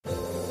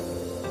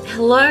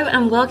Hello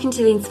and welcome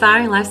to the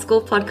Inspiring Life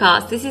School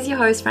podcast. This is your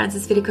host,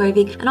 Frances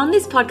Vidakovic, and on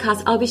this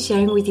podcast, I'll be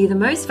sharing with you the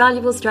most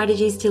valuable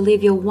strategies to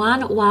live your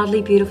one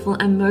wildly beautiful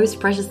and most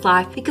precious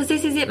life. Because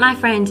this is it, my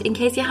friend. In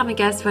case you haven't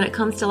guessed, when it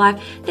comes to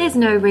life, there's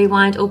no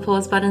rewind or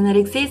pause button that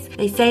exists.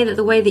 They say that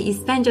the way that you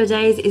spend your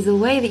days is the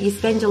way that you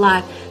spend your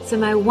life. So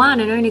my one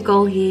and only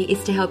goal here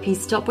is to help you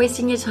stop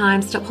wasting your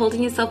time, stop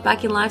holding yourself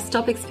back in life,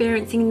 stop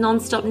experiencing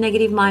non-stop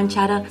negative mind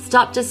chatter,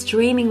 stop just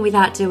dreaming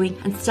without doing,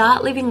 and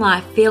start living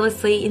life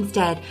fearlessly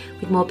instead,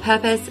 with more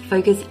purpose,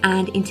 focus,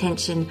 and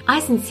intention. I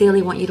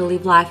sincerely want you to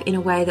live life in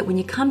a way that when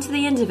you come to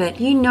the end of it,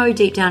 you know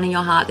deep down in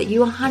your heart that you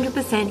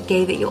 100%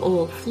 gave it your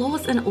all,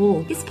 flaws and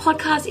all. This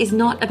podcast is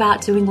not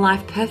about doing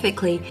life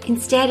perfectly.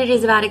 Instead, it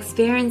is about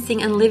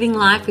experiencing and living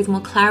life with more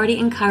clarity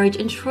and courage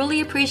and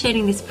truly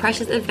appreciating this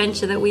precious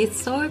adventure that we are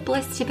so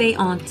blessed to be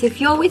on. So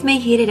if you're with me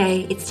here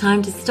today, it's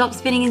time to stop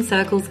spinning in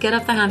circles, get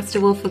off the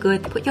hamster wheel for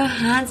good, put your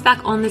hands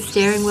back on the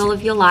steering wheel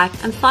of your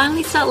life, and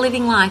finally start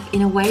living life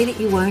in a way that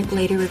you won't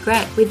later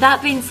regret. With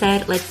that being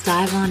said, let's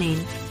dive on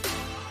in.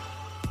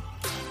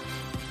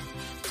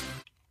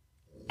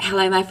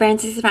 Hello, my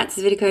friends. This is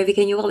Frances Vidakovic,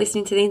 and you are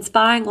listening to the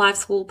Inspiring Life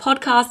School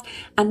podcast.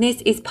 And this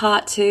is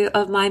part 2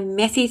 of my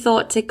messy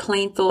thought to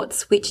clean thought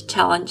switch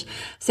challenge.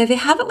 So if you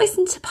haven't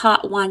listened to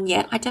part 1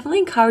 yet, I definitely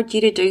encourage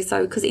you to do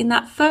so, because in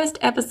that first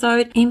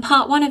episode, in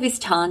part 1 of this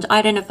challenge, I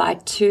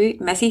identified 2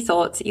 messy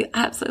thoughts that you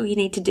absolutely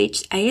need to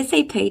ditch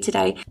ASAP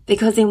today,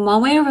 because in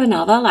one way or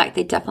another,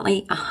 they're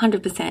definitely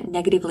 100%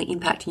 negatively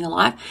impacting your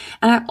life.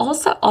 And I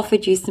also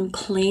offered you some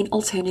clean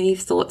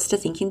alternative thoughts to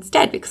think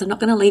instead, because I'm not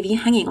going to leave you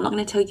hanging. I'm not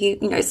going to tell you,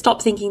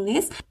 stop thinking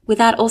this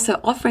without also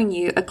offering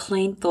you a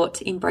clean thought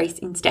to embrace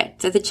instead.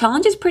 So the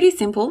challenge is pretty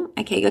simple.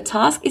 Okay, your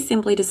task is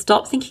simply to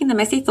stop thinking the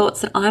messy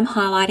thoughts that I'm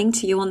highlighting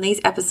to you on these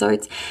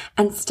episodes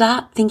and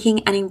start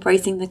thinking and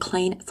embracing the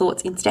clean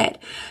thoughts instead.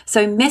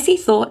 So messy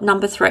thought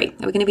number 3.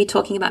 We're going to be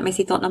talking about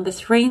messy thought number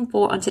 3 and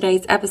 4 on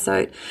today's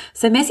episode.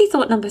 So messy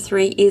thought number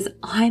 3 is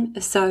I'm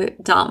so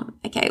dumb.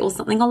 Okay, or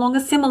something along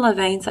a similar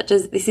vein, such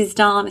as this is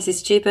dumb, this is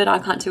stupid, I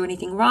can't do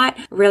anything right.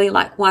 Really,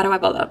 why do I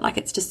bother?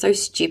 It's just so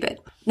stupid.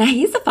 Now,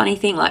 here's the funny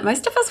thing,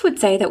 most of us would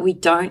say that we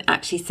don't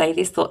actually say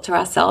this thought to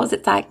ourselves.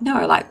 It's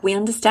no, we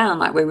understand,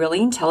 we're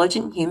really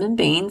intelligent human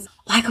beings.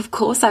 Of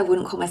course I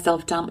wouldn't call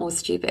myself dumb or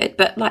stupid,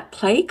 but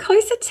pay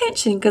close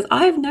attention, because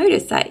I've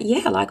noticed that,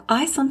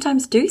 I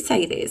sometimes do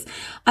say this.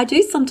 I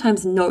do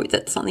sometimes note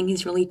that something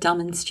is really dumb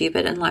and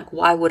stupid and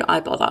why would I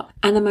bother?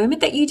 And the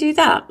moment that you do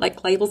that,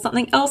 label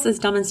something else as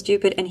dumb and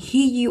stupid, and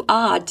here you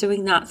are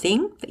doing that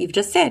thing that you've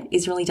just said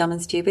is really dumb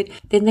and stupid,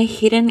 then the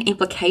hidden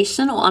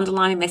implication or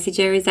underlying message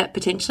there is that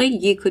potentially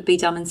you could be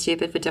dumb and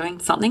stupid for doing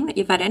something that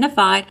you've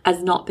identified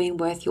as not being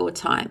worth your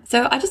time.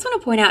 So I just want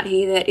to point out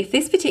here that if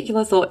this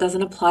particular thought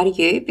doesn't apply to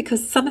you,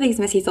 because some of these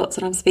messy thoughts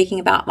that I'm speaking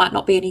about might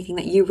not be anything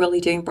that you really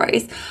do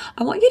embrace,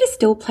 I want you to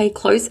still pay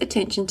close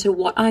attention to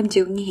what I'm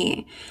doing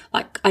here,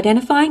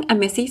 identifying a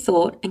messy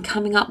thought and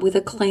coming up with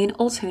a clean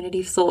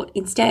alternative thought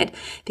instead.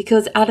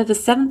 Because out of the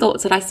 7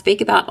 thoughts that I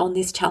speak about on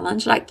this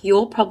challenge,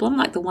 your problem,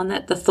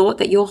 the thought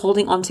that you're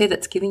holding onto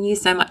that's giving you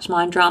so much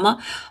mind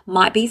drama,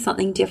 might be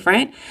something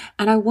different.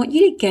 And I want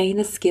you to gain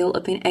the skill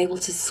of being able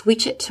to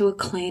switch it to a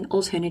clean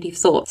alternative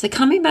thought. So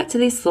coming back to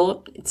this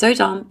thought, it's so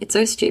dumb, it's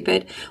so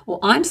stupid, or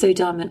I'm so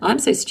dumb and I'm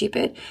so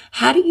stupid,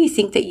 how do you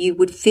think that you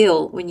would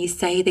feel when you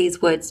say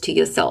these words to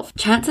yourself?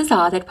 Chances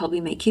are they'd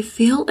probably make you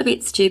feel a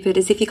bit stupid,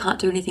 as if you can't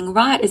do anything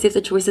right, as if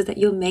the choices that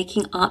you're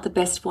making aren't the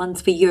best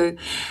ones for you.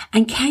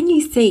 And can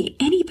you see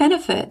any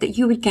benefit that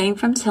you would gain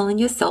from telling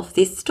yourself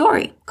this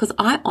story? Because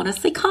I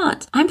honestly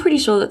can't. I'm pretty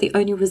sure that the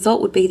only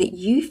result would be that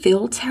you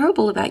feel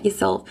terrible about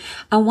yourself.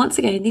 And once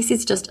again, this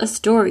is just a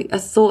story, a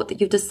thought that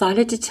you've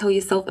decided to tell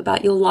yourself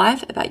about your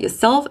life, about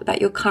yourself,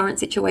 about your current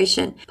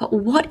situation. But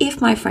what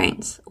if, my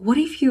friends, what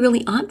if you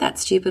really aren't that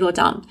stupid or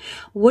dumb?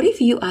 What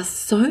if you are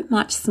so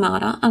much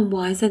smarter and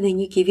wiser than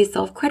you give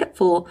yourself credit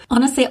for?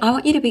 Honestly, I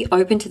want you to be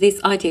open to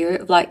this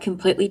idea of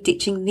completely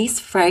ditching this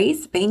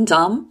phrase, being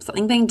dumb,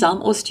 something being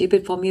dumb or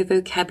stupid from your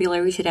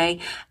vocabulary today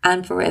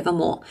and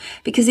forevermore.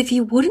 Because if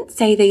you wouldn't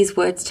say these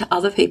words to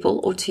other people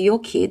or to your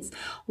kids,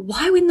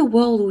 why in the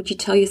world would you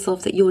tell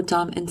yourself that you're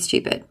dumb and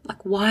stupid?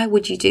 Why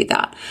would you do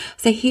that?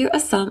 So here are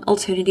some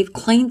alternative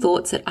clean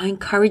thoughts that I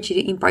encourage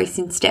you to embrace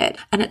instead.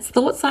 And it's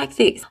thoughts like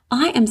this: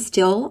 I am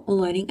still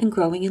learning and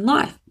growing in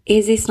life.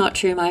 Is this not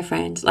true, my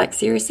friend?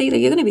 Seriously, that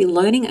you're going to be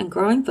learning and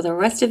growing for the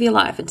rest of your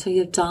life until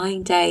your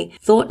dying day.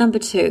 Thought number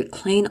 2,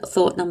 clean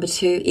thought number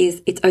 2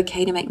 is it's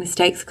okay to make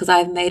mistakes, because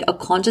I've made a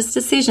conscious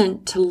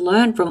decision to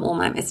learn from all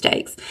my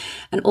mistakes.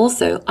 And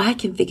also, I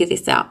can figure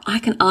this out. I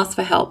can ask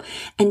for help.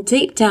 And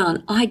deep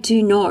down, I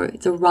do know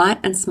the right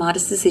and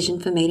smartest decision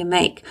for me to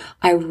make.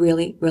 I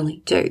really,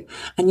 really do.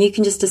 And you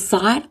can just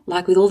decide,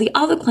 with all the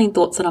other clean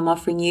thoughts that I'm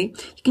offering you,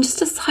 you can just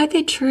decide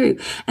they're true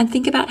and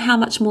think about how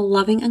much more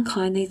loving and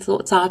kind these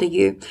thoughts are to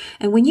you.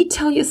 And when you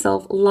tell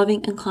yourself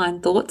loving and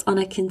kind thoughts on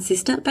a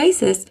consistent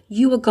basis,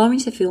 you are going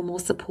to feel more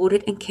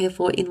supported and cared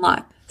for in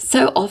life.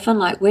 So often,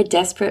 we're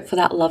desperate for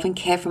that love and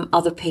care from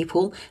other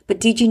people, but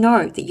did you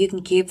know that you can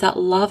give that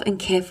love and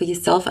care for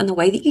yourself? And the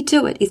way that you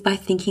do it is by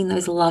thinking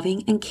those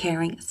loving and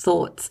caring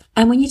thoughts.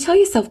 And when you tell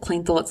yourself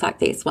clean thoughts like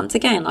this, once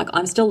again,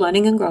 I'm still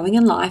learning and growing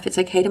in life. It's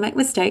okay to make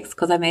mistakes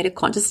because I made a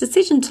conscious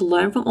decision to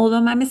learn from all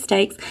of my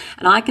mistakes,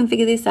 and I can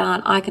figure this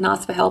out. I can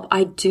ask for help.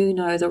 I do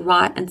know the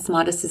right and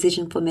smartest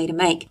decision for me to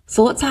make.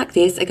 Thoughts like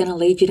this are going to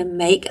lead you to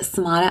make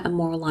smarter and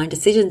more aligned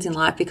decisions in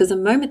life, because the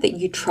moment that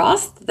you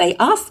trust they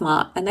are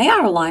smart and they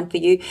are aligned for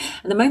you,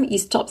 and the moment you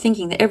stop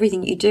thinking that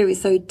everything you do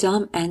is so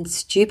dumb and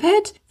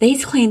stupid,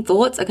 these clean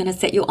thoughts are going to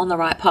set you on the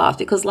right path.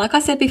 Because like I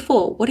said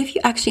before, what if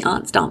you actually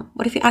aren't dumb?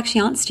 What if you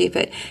actually aren't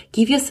stupid?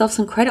 Give yourself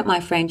some credit, my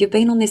friend. You've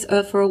been on this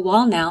earth for a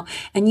while now,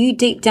 and you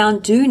deep down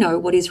do know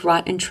what is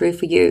right and true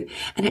for you.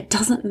 And it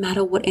doesn't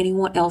matter what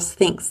anyone else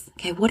thinks.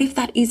 Okay, what if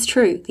that is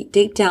true? That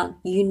deep down,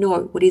 you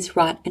know what is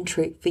right and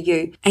true for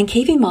you. And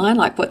keep in mind,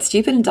 what's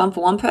stupid and dumb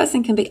for one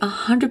person can be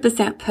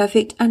 100%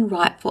 perfect and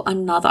right for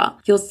another.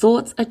 Your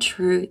thoughts are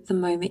true the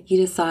moment you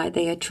decide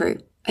they are true.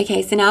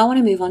 Okay, so now I want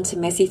to move on to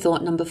messy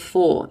thought number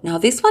 4. Now,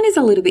 this one is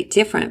a little bit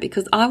different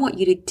because I want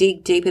you to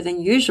dig deeper than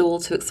usual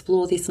to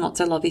explore this not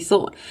so lovely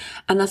thought.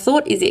 And the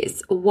thought is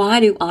this: why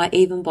do I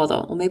even bother?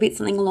 Or maybe it's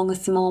something along the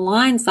similar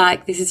lines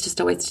like, this is just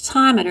a waste of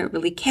time, I don't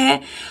really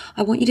care.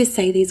 I want you to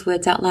say these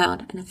words out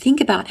loud and think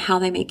about how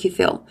they make you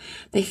feel.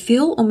 They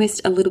feel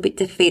almost a little bit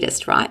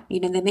defeatist, right?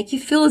 They make you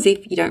feel as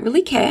if you don't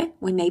really care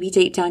when maybe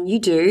deep down you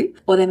do,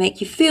 or they make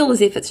you feel as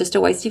if it's just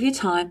a waste of your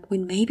time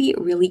when maybe it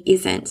really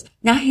isn't.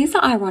 Now, here's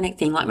the ironic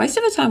thing. Most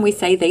of the time we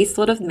say these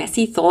sort of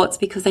messy thoughts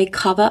because they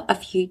cover a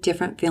few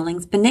different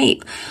feelings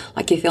beneath.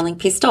 You're feeling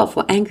pissed off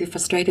or angry,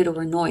 frustrated or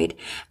annoyed.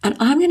 And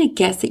I'm going to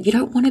guess that you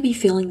don't want to be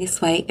feeling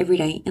this way every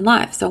day in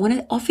life. So I want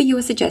to offer you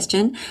a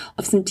suggestion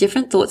of some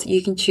different thoughts that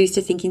you can choose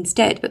to think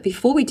instead. But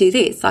before we do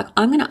this, I'm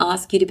going to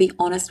ask you to be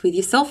honest with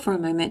yourself for a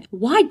moment.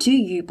 Why do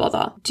you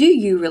bother? Do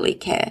you really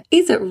care?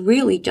 Is it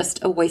really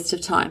just a waste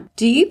of time?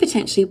 Do you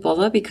potentially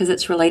bother because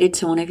it's related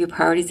to one of your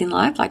priorities in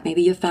life, like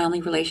maybe your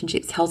family,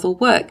 relationships, health or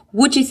work?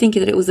 Would you think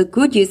that it was a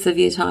good use of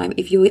your time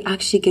if you were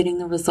actually getting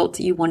the results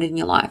that you wanted in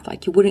your life?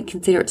 You wouldn't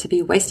consider it to be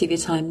a waste of your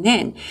time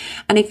then.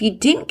 And if you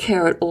didn't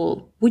care at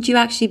all, would you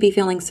actually be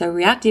feeling so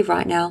reactive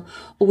right now?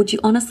 Or would you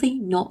honestly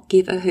not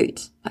give a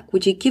hoot?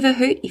 Would you give a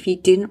hoot if you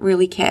didn't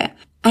really care?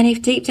 And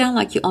if deep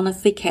down, you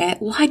honestly care,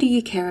 why do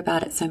you care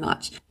about it so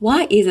much?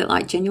 Why is it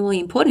genuinely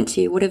important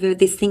to you, whatever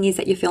this thing is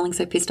that you're feeling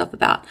so pissed off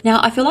about? Now,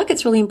 I feel like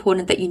it's really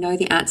important that you know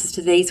the answers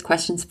to these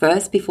questions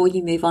first before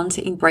you move on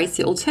to embrace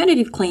the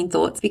alternative clean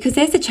thoughts, because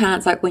there's a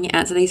chance when you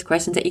answer these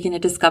questions that you're going to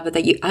discover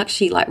that you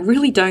actually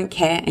really don't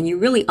care and you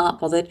really aren't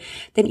bothered.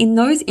 Then in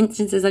those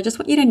instances, I just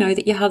want you to know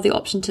that you have the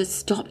option to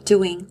stop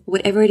doing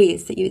whatever it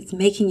is that it's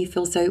making you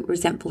feel so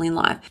resentful in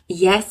life.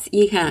 Yes,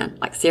 you can.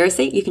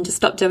 Seriously, you can just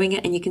stop doing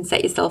it and you can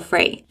set yourself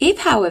free. If,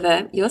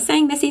 however, you're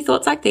saying messy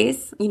thoughts like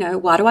this,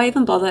 why do I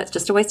even bother? It's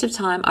just a waste of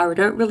time. I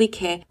don't really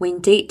care, when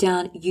deep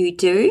down you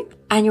do,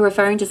 and you're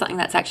referring to something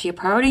that's actually a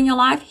priority in your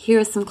life, here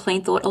are some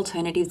clean thought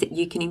alternatives that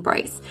you can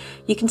embrace.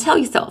 You can tell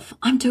yourself,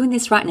 I'm doing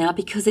this right now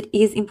because it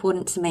is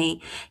important to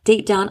me.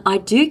 Deep down, I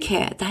do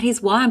care. That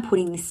is why I'm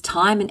putting this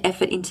time and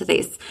effort into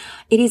this.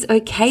 It is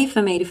okay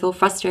for me to feel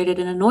frustrated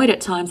and annoyed at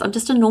times. I'm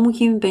just a normal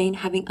human being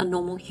having a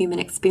normal human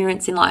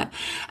experience in life.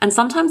 And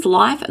sometimes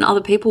life and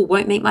other people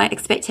won't meet my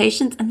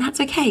expectations, and that's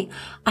okay.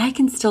 I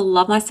can still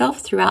love myself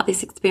throughout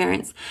this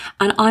experience.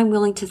 And I'm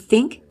willing to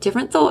think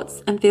different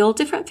thoughts and feel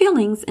different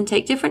feelings and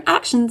take different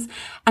actions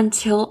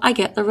until I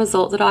get the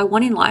result that I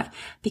want in life,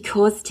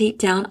 because deep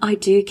down I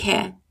do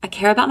care. I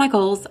care about my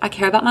goals. I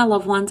care about my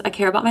loved ones. I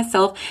care about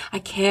myself. I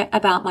care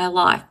about my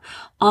life.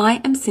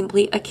 I am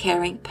simply a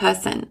caring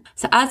person.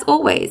 So as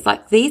always,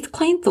 these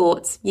clean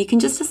thoughts, you can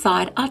just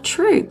decide are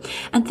true,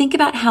 and think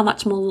about how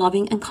much more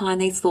loving and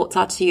kind these thoughts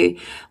are to you.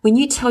 When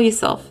you tell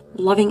yourself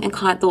loving and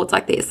kind thoughts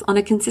like this on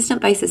a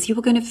consistent basis, you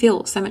are going to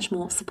feel so much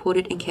more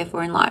supported and cared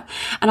for in life.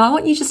 And I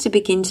want you just to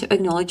begin to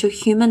acknowledge your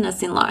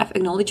humanness in life,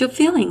 acknowledge your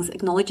feelings,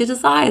 acknowledge your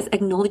desires,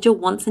 acknowledge your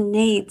wants and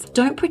needs.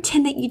 Don't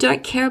pretend that you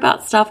don't care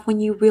about stuff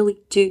when you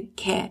really do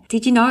care.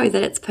 Did you know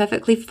that it's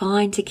perfectly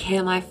fine to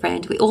care, my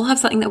friend? We all have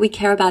something that we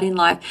care about in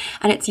life,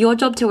 and it's your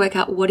job to work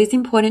out what is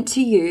important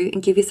to you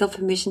and give yourself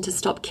permission to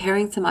stop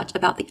caring so much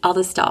about the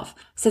other stuff.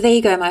 So there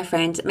you go, my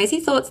friend. Messy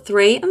thoughts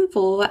 3 and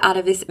 4 out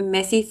of this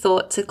messy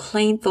thought to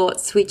clean thought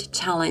switch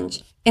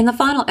challenge. In the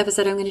final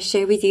episode, I'm going to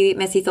share with you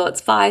messy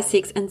thoughts 5,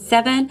 6, and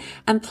 7.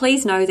 And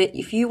please know that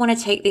if you want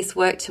to take this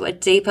work to a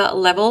deeper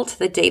level, to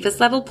the deepest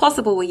level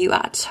possible, where you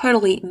are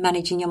totally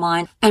managing your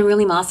mind and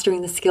really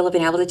mastering the skill of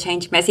being able to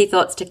change messy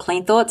thoughts to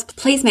clean thoughts,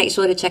 please make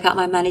sure to check out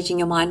my Managing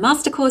Your Mind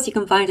Master course. You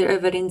can find it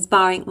over at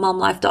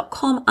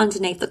inspiringmomlife.com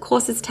underneath the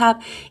courses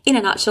tab. In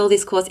a nutshell,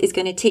 this course is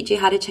going to teach you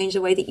how to change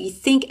the way that you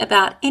think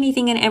about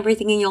anything and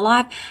everything in your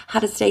life, how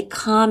to stay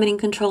calm and in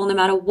control no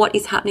matter what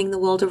is happening in the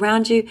world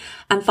around you,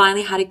 and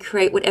finally how to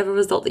create create whatever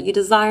result that you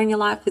desire in your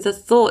life with the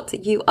thoughts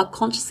that you are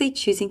consciously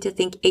choosing to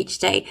think each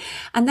day.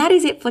 And that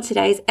is it for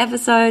today's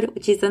episode,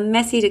 which is the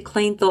Messy to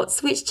Clean Thought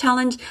Switch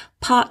Challenge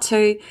Part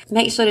 2.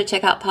 Make sure to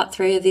check out Part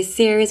 3 of this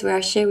series where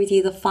I share with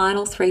you the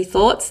final 3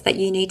 thoughts that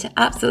you need to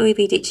absolutely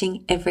be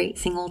ditching every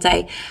single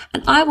day.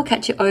 And I will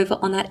catch you over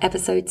on that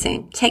episode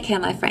soon. Take care,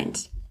 my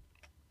friend.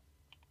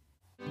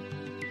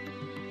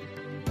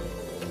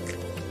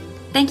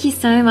 Thank you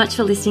so much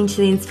for listening to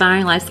the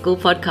Inspiring Life School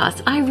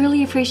podcast. I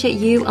really appreciate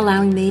you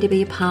allowing me to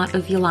be a part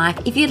of your life.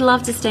 If you'd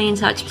love to stay in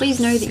touch, please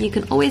know that you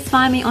can always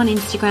find me on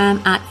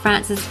Instagram at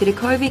Frances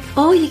Vidakovic,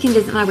 or you can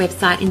visit my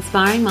website,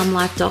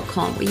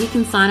 inspiringmumlife.com, where you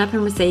can sign up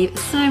and receive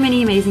so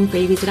many amazing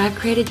freebies that I've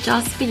created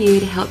just for you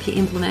to help you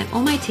implement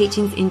all my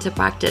teachings into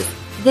practice.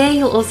 There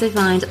you'll also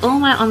find all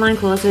my online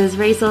courses,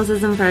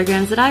 resources and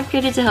programs that I've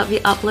created to help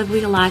you up-level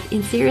your life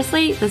in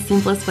seriously the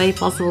simplest way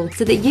possible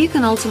so that you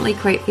can ultimately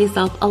create for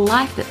yourself a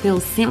life that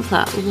feels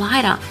simpler,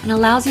 lighter, and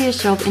allows you to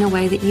show up in a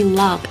way that you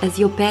love as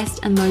your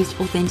best and most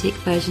authentic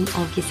version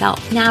of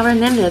yourself. Now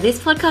remember, this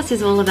podcast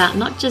is all about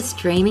not just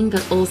dreaming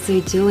but also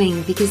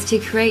doing, because to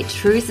create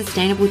true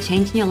sustainable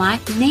change in your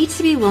life, you need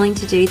to be willing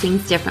to do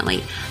things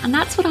differently. And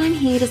that's what I'm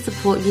here to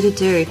support you to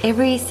do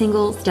every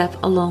single step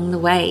along the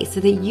way so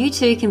that you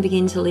too can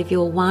begin to live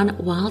your one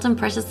wild and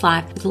precious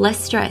life with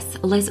less stress,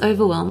 less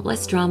overwhelm,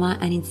 less drama,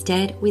 and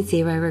instead with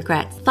zero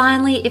regrets.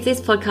 Finally, if this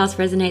podcast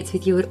resonates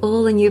with you at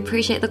all and you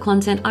appreciate the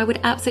content, I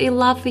would absolutely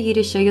love for you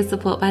to show your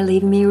support by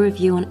leaving me a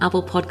review on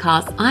Apple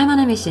Podcasts. I'm on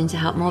a mission to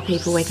help more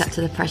people wake up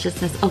to the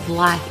preciousness of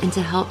life and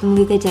to help them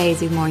live their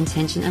days with more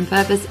intention and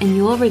purpose, and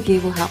your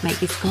review will help make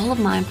this goal of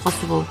mine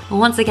possible.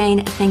 Well, once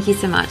again, thank you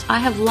so much. I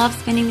have loved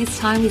spending this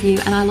time with you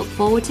and I look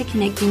forward to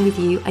connecting with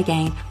you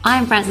again.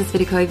 I'm Frances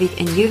Vidakovic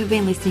and you have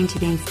been listening to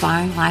the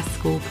Inspiring Life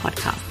School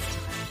podcast.